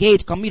 9s and a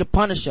gauge. Call me the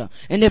Punisher.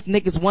 And if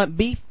niggas want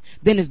beef,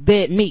 then it's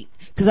dead meat.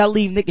 Cause I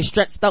leave niggas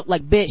stretched up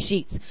like bed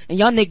sheets. And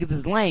y'all niggas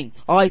is lame,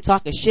 always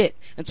talking shit.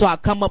 Until I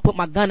come up, put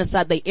my gun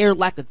inside they ear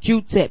like a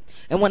Q-tip.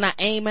 And when I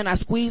aim and I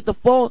squeeze the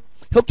four,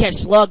 he'll catch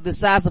slug the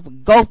size of a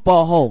golf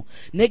ball hole.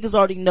 Niggas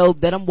already know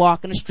that I'm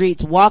walking the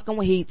streets, walking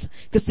with heats.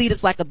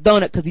 Conceited like a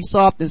donut cause he's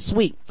soft and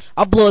sweet.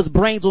 I'll blow his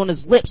brains on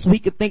his lips so he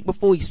can think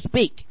before he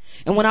speak.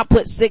 And when I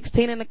put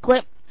 16 in the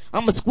clip,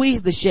 I'ma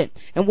squeeze the shit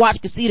and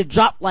watch Conceited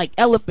drop like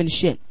elephant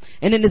shit.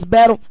 And in this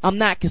battle, I'm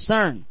not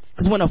concerned.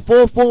 Cause when a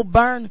full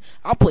burn,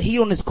 I'll put heat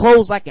on his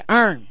clothes like an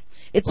urn.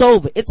 It's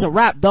over. It's a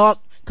rap, dog.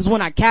 Cause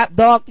when I cap,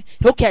 dog,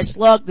 he'll catch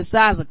slug the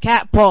size of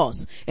cat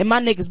paws. And my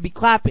niggas be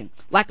clapping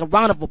like a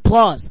round of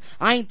applause.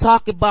 I ain't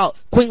talking about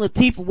Queen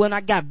Latifah when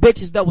I got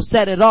bitches that will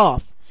set it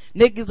off.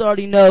 Niggas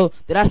already know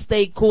that I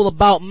stay cool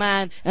about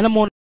mine and I'm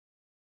on.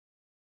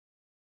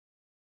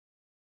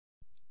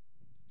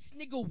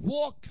 This nigga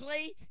War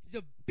Clay is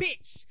a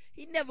bitch.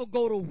 He never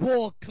go to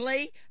war,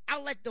 Clay. I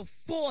let the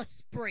force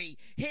spray.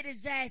 Hit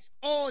his ass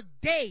all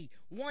day.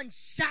 One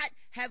shot,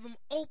 have him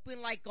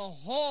open like a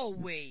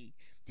hallway.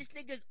 This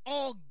nigga's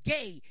all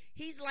gay.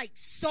 He's like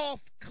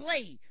soft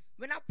clay.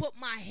 When I put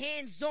my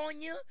hands on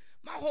you,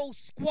 my whole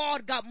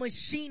squad got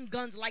machine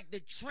guns like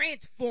the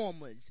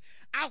Transformers.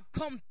 I'll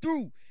come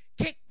through,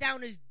 kick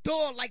down his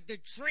door like the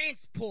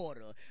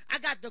transporter. I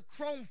got the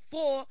Chrome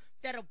 4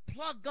 that'll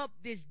plug up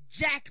this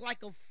jack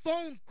like a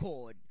phone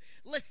cord.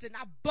 Listen,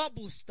 I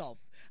bubble stuff.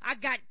 I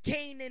got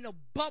Kane in a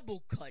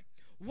bubble cut.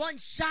 One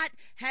shot,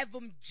 have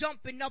him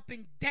jumping up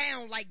and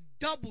down like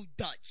double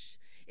dutch.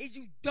 Is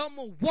you dumb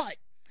or what?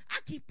 I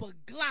keep a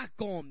Glock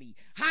on me.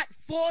 Hot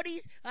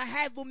 40s, I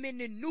have them in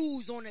the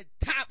news on the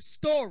top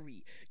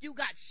story. You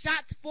got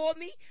shots for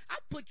me? I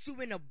put you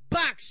in a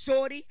box,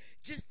 shorty,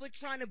 just for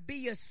trying to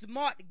be a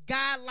smart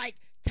guy like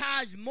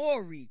Taj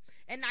Mori.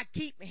 And I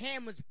keep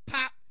hammers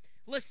pop.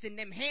 Listen,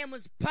 them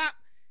hammers pop.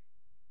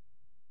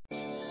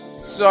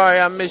 Sorry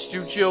I missed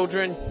you,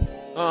 children.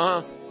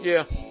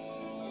 Yeah.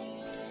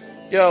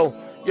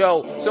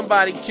 Yo,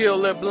 somebody kill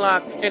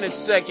LeBlanc in a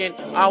second.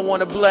 I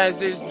wanna blast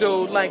this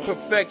dude like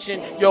perfection.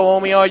 Yo,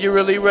 homie, are you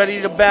really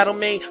ready to battle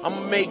me?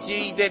 I'ma make you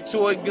eat that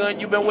toy gun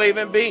you been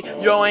waving, B.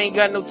 Yo, I ain't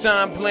got no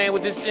time playing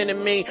with this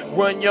enemy.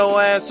 Run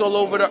your ass all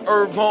over the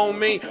earth,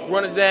 homie.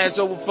 Run his ass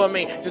over for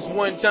me. Just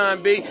one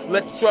time, B.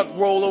 Let the truck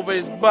roll over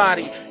his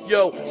body.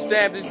 Yo,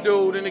 stab this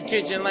dude in the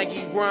kitchen like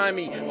he's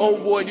grimy. Oh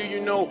boy, do you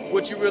know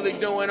what you really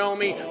doing,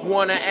 homie?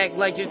 Wanna act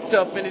like you're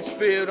tough in this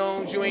field,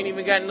 homes. You ain't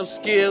even got no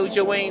skills.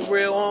 You ain't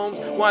real, homes.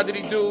 Why do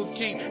these dudes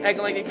keep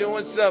acting like they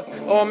doing stuff?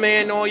 Oh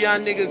man, all y'all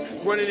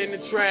niggas running in the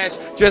trash.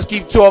 Just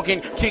keep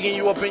talking, kicking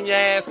you up in your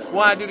ass.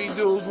 Why do these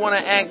dudes wanna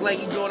act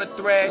like you doing a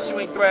thrash? You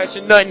ain't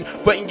thrashing nothing,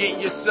 but you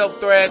getting yourself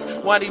thrashed.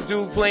 Why these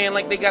dudes playing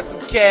like they got some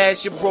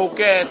cash? You broke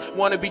ass.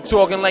 Wanna be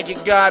talking like you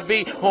God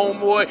be?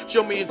 Homeboy,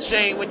 show me a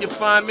chain when you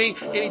find me.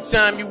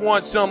 Anytime you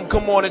want something,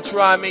 come on and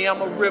try me.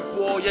 I'ma rip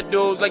all your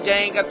dudes like you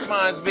ain't got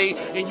spines, B.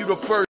 And you the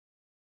first.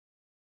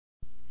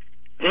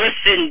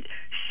 Listen,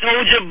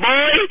 Soldier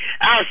Boy,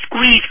 I'll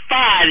squeeze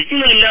 5. You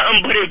ain't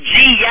nothing but a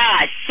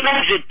GI,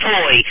 soldier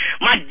toy.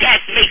 My gas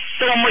makes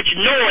so much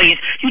noise.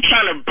 You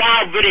tryna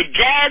bob with a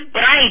jab,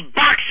 but I ain't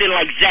boxing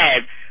like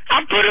Zab.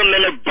 I put him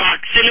in a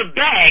box in a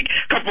bag.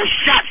 Couple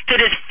shots to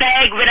this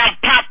fag when I'm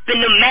popped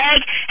in the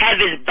mag. Have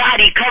his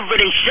body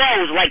covered in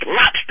shells like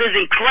lobsters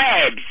and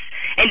crabs.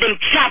 And them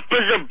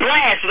choppers are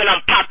blast when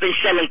I'm popping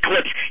shelling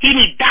clips. He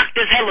need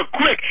doctors hella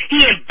quick.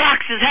 He in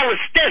boxes hella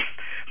stiff.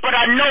 But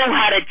I know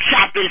how to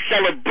chop and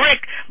sell a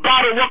brick.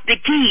 Bottle up the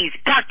keys,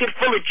 pocket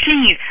full of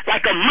cheese,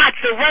 like a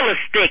mozzarella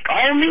stick,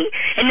 homie.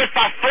 And if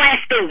I flash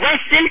the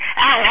Weston,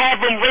 I'll have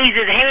him raise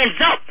his hands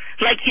up,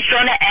 like he's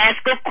trying to ask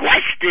a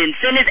question.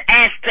 Send his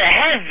ass to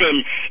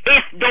heaven.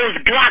 If those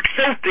Glocks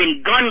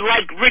open, gun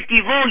like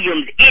Ricky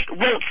Williams, it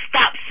won't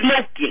stop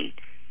smoking.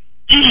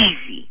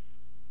 Easy,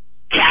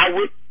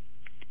 coward.